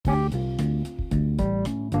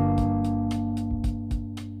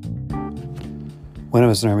When I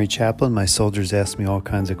was an Army chaplain, my soldiers asked me all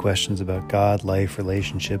kinds of questions about God, life,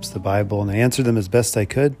 relationships, the Bible, and I answered them as best I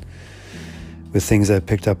could with things I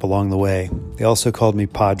picked up along the way. They also called me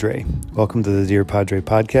Padre. Welcome to the Dear Padre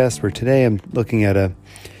podcast, where today I'm looking at an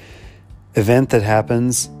event that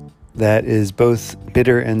happens that is both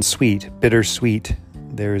bitter and sweet, bittersweet.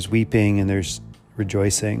 There's weeping and there's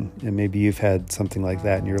rejoicing, and maybe you've had something like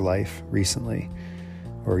that in your life recently,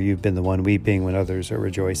 or you've been the one weeping when others are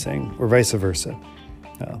rejoicing, or vice versa.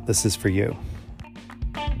 This is for you.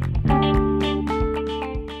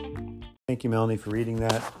 Thank you, Melanie, for reading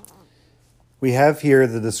that. We have here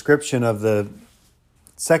the description of the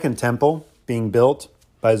second temple being built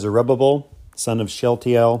by Zerubbabel, son of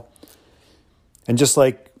Shealtiel. And just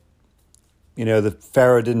like, the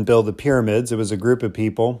Pharaoh didn't build the pyramids, it was a group of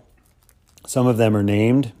people. Some of them are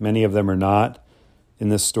named, many of them are not in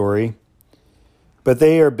this story. But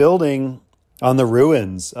they are building on the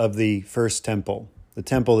ruins of the first temple, the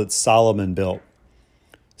temple that Solomon built.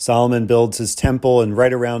 Solomon builds his temple in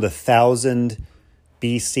right around 1000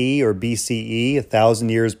 BC or BCE, 1,000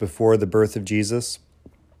 years before the birth of Jesus.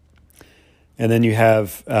 And then you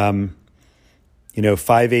have,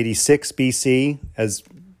 586 BC.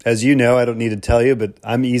 As you know, I don't need to tell you, but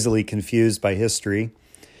I'm easily confused by history.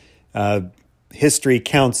 History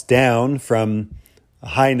counts down from a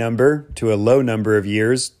high number to a low number of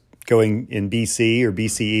years going in BC or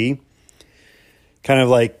BCE. Kind of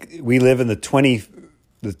like we live in the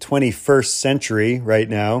 21st century right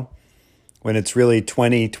now, when it's really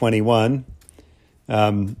 2021.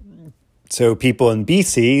 So people in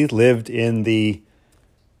BC lived in the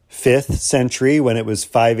 5th century when it was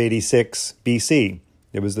 586 BC.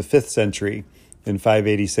 It was the 5th century in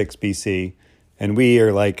 586 BC. And we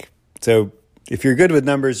are so if you're good with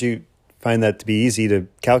numbers, you find that to be easy to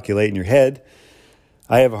calculate in your head.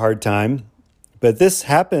 I have a hard time. But this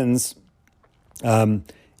happens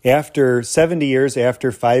after 70 years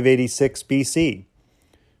after 586 BC.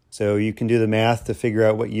 So you can do the math to figure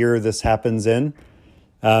out what year this happens in.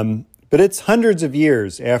 But it's hundreds of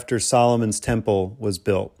years after Solomon's temple was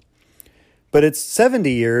built. But it's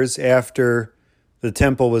 70 years after the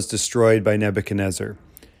temple was destroyed by Nebuchadnezzar.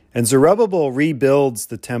 And Zerubbabel rebuilds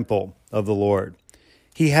the temple of the Lord.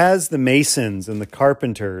 He has the masons and the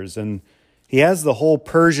carpenters, and he has the whole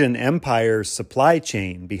Persian Empire supply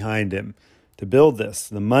chain behind him to build this,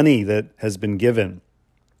 the money that has been given.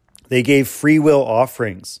 They gave free will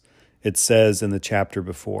offerings, it says in the chapter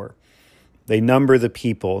before. They number the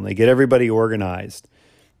people and they get everybody organized.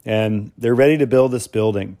 And they're ready to build this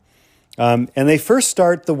building. And they first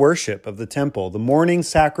start the worship of the temple, the morning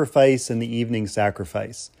sacrifice and the evening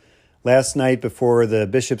sacrifice. Last night before the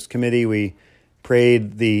Bishops' Committee, we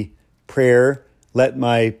prayed the prayer, "Let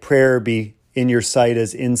my prayer be in your sight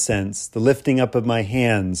as incense, the lifting up of my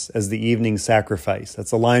hands as the evening sacrifice."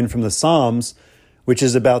 That's a line from the Psalms, which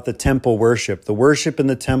is about the temple worship, the worship in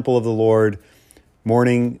the temple of the Lord,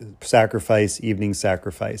 morning sacrifice, evening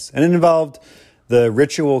sacrifice. And it involved the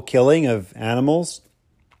ritual killing of animals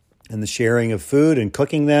and the sharing of food and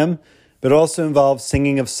cooking them, but also involved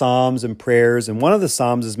singing of psalms and prayers. And one of the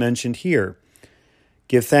psalms is mentioned here.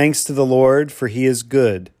 "Give thanks to the Lord, for he is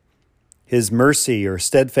good. His mercy or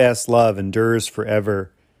steadfast love endures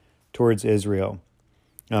forever towards Israel."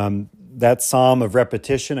 That psalm of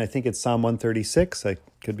repetition, I think it's Psalm 136, I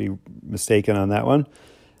could be mistaken on that one,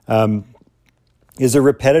 is a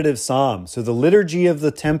repetitive psalm. So the liturgy of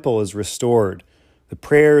the temple is restored. The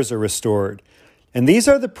prayers are restored. And these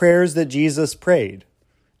are the prayers that Jesus prayed.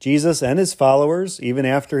 Jesus and his followers, even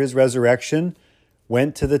after his resurrection,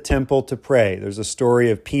 went to the temple to pray. There's a story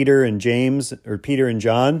of Peter and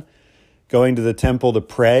John going to the temple to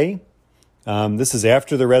pray. This is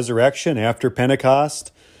after the resurrection, after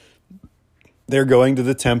Pentecost. They're going to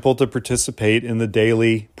the temple to participate in the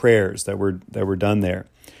daily prayers that were done there.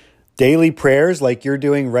 Daily prayers, like you're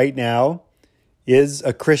doing right now, is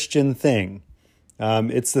a Christian thing.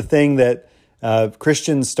 It's the thing that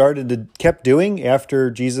Christians kept doing after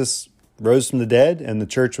Jesus rose from the dead and the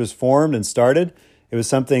church was formed and started. It was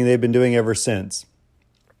something they've been doing ever since.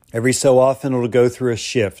 Every so often it'll go through a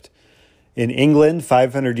shift. In England,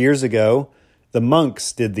 500 years ago, the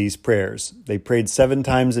monks did these prayers. They prayed 7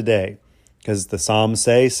 times a day because the Psalms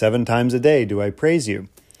say, 7 times a day do I praise you.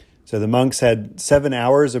 So the monks had 7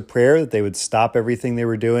 hours of prayer that they would stop everything they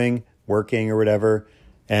were doing, working or whatever,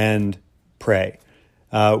 and pray.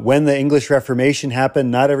 When the English Reformation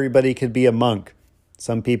happened, not everybody could be a monk.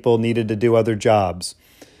 Some people needed to do other jobs,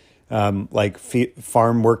 like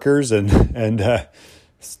farm workers and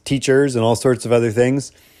teachers and all sorts of other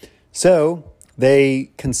things. So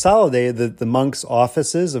they consolidated the monks'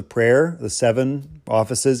 offices of prayer, the 7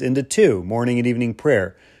 offices, into 2, morning and evening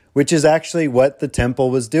prayer, which is actually what the temple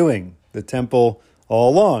was doing. The temple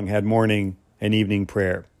all along had morning and evening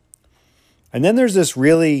prayer. And then there's this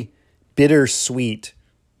really bittersweet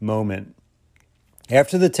moment.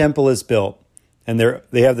 After the temple is built, and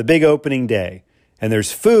they have the big opening day, and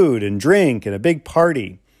there's food and drink and a big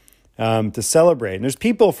party to celebrate. And there's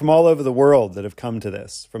people from all over the world that have come to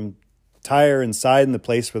this, from Tyre and Sidon, the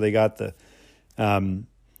place where they got the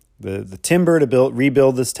timber to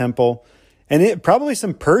rebuild this temple. And probably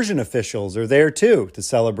some Persian officials are there too to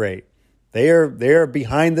celebrate. They are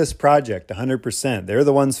behind this project 100%. They're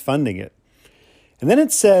the ones funding it. And then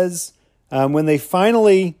it says, when they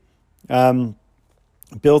finally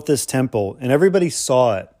built this temple and everybody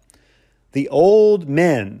saw it, the old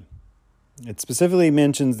men, it specifically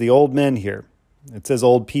mentions the old men here. It says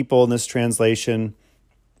old people in this translation,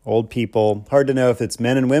 old people. Hard to know if it's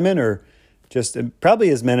men and women or just, it probably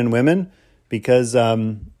is men and women because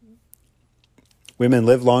women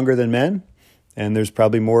live longer than men. And there's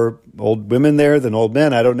probably more old women there than old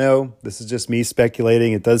men. I don't know. This is just me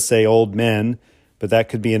speculating. It does say old men, but that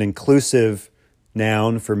could be an inclusive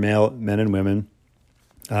noun for men and women,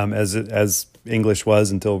 as English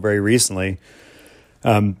was until very recently.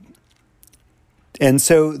 And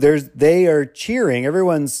so they are cheering.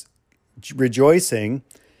 Everyone's rejoicing.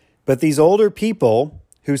 But these older people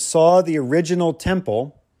who saw the original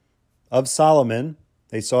temple of Solomon,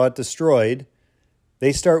 they saw it destroyed,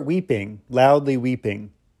 they start weeping, loudly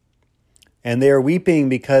weeping. And they are weeping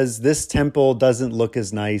because this temple doesn't look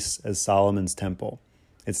as nice as Solomon's temple.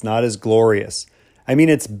 It's not as glorious. I mean,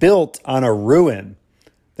 it's built on a ruin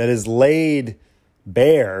that is laid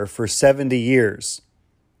bare for 70 years.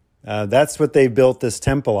 That's what they built this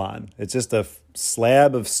temple on. It's just a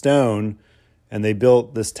slab of stone, and they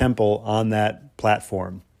built this temple on that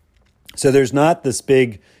platform. So there's not this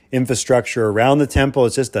big infrastructure around the temple.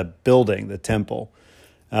 It's just a building, the temple.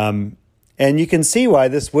 And you can see why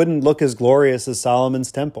this wouldn't look as glorious as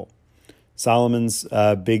Solomon's temple, Solomon's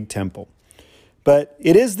big temple. But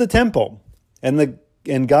it is the temple,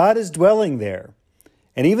 and God is dwelling there.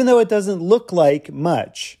 And even though it doesn't look like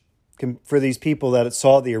much for these people that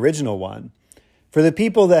saw the original one, for the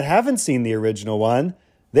people that haven't seen the original one,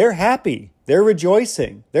 they're happy, they're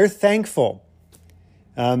rejoicing, they're thankful.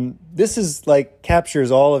 This is captures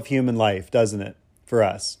all of human life, doesn't it, for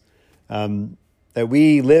us? That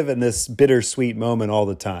we live in this bittersweet moment all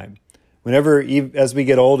the time. Whenever, as we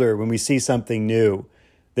get older, when we see something new,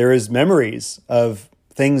 there is memories of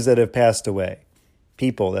things that have passed away,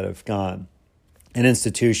 people that have gone, and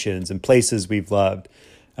institutions and places we've loved.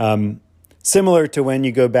 Similar to when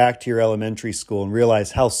you go back to your elementary school and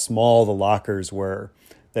realize how small the lockers were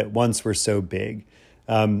that once were so big.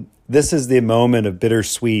 This is the moment of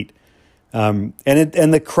bittersweet. And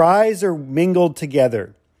the cries are mingled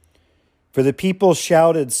together. For the people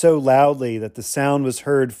shouted so loudly that the sound was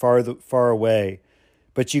heard far away,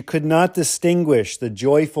 but you could not distinguish the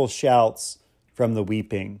joyful shouts from the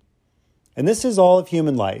weeping. And this is all of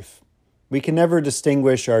human life. We can never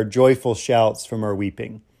distinguish our joyful shouts from our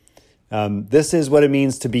weeping. This is what it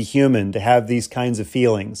means to be human, to have these kinds of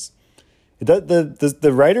feelings.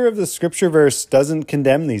 The writer of the scripture verse doesn't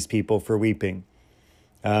condemn these people for weeping.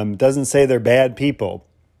 Doesn't say they're bad people.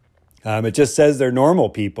 It just says they're normal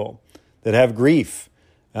people that have grief.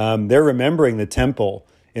 They're remembering the temple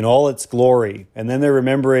in all its glory, and then they're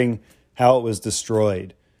remembering how it was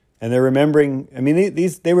destroyed. And they're remembering,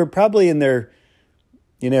 they were probably in their,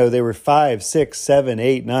 they were 5, 6, 7,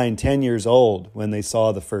 8, 9, 10 years old when they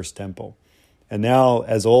saw the first temple. And now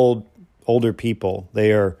as older people,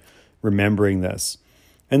 they are remembering this.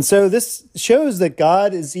 And so this shows that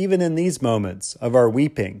God is even in these moments of our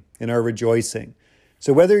weeping and our rejoicing.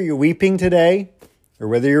 So whether you're weeping today or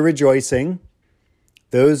whether you're rejoicing,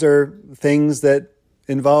 those are things that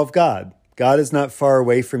involve God. God is not far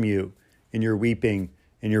away from you in your weeping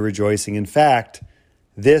and your rejoicing. In fact,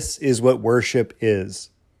 this is what worship is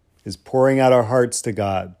pouring out our hearts to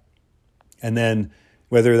God. And then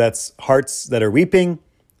whether that's hearts that are weeping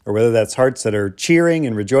or whether that's hearts that are cheering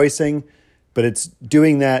and rejoicing, but it's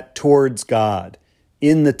doing that towards God,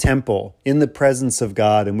 in the temple, in the presence of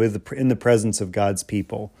God, and in the presence of God's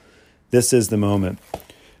people. This is the moment.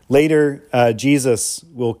 Later, Jesus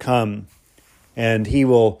will come, and he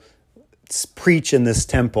will preach in this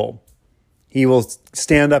temple. He will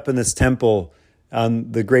stand up in this temple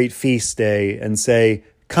on the great feast day and say,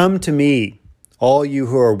 "Come to me, all you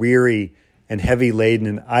who are weary and heavy laden,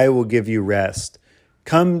 and I will give you rest.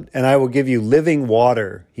 Come and I will give you living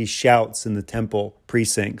water," he shouts in the temple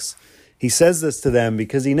precincts. He says this to them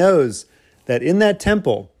because he knows that in that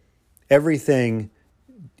temple, everything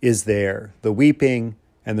is there, the weeping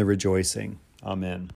and the rejoicing. Amen.